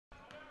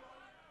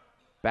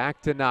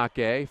Back to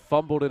Nake,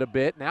 fumbled it a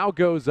bit, now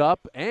goes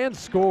up and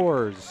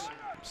scores.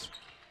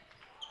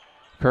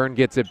 Kern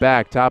gets it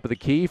back, top of the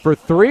key for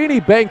three, and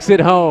he banks it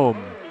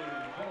home.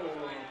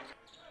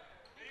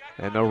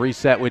 And they'll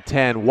reset with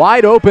 10.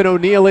 Wide open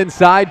O'Neal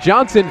inside.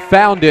 Johnson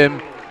found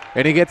him,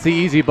 and he gets the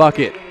easy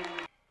bucket.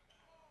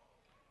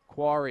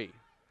 Quarry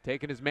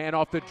taking his man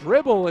off the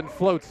dribble and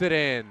floats it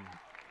in.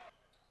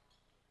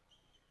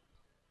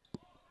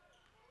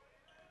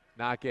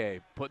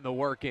 Nake putting the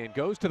work in,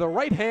 goes to the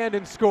right hand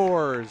and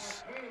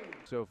scores.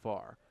 So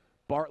far,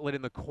 Bartlett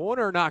in the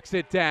corner knocks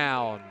it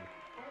down.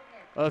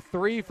 A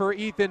three for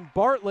Ethan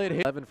Bartlett.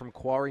 11 from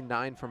Quarry,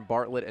 9 from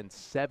Bartlett, and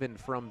 7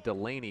 from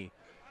Delaney.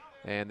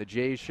 And the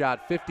Jays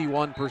shot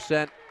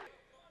 51%.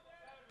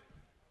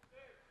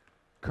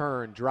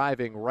 Kern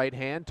driving right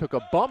hand, took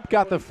a bump,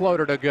 got the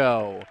floater to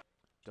go.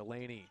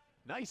 Delaney,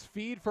 nice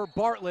feed for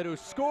Bartlett, who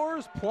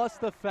scores plus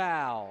the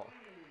foul.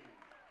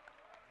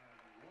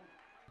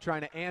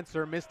 Trying to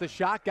answer, missed the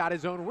shot, got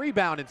his own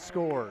rebound and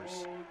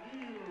scores.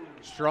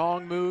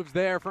 Strong moves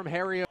there from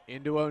Harry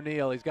into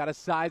O'Neal. He's got a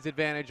size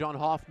advantage on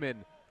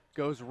Hoffman.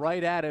 Goes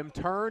right at him,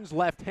 turns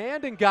left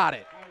hand and got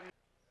it.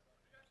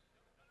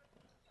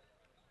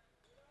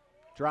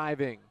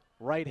 Driving,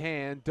 right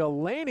hand,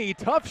 Delaney,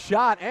 tough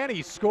shot, and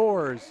he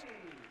scores.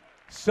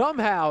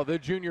 Somehow the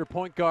junior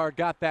point guard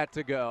got that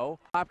to go.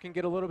 Hopkins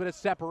get a little bit of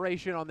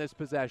separation on this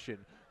possession.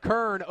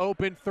 Kern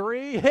open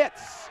three,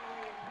 hits.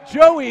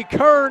 Joey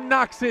Kern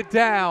knocks it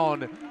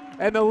down,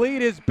 and the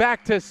lead is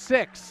back to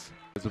 6.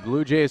 As the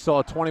Blue Jays saw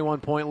a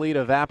 21-point lead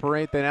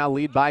evaporate, they now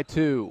lead by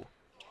 2.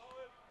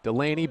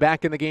 Delaney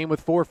back in the game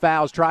with 4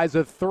 fouls, tries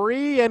a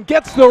three and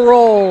gets the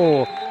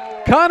roll.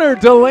 Connor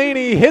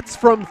Delaney hits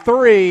from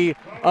 3,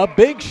 a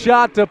big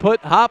shot to put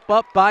Hop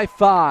up by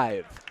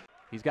 5.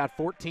 He's got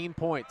 14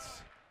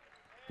 points.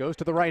 Goes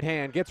to the right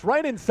hand, gets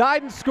right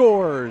inside and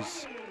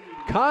scores.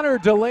 Connor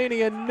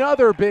Delaney,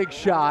 another big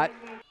shot.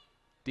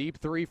 Deep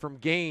three from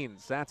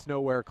Gaines, that's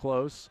nowhere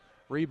close.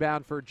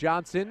 Rebound for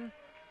Johnson.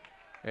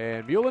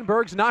 And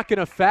Muhlenberg's not going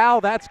to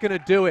foul, that's going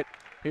to do it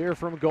here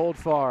from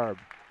Goldfarb.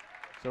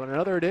 So in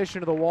another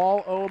edition of the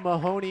Wall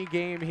O'Mahony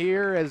game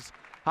here, as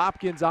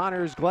Hopkins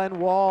honors Glenn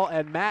Wall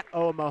and Matt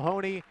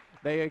O'Mahony.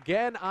 They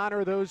again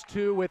honor those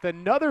two with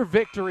another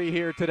victory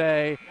here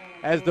today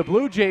as the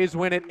Blue Jays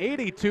win it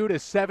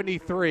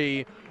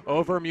 82-73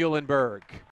 over Muhlenberg.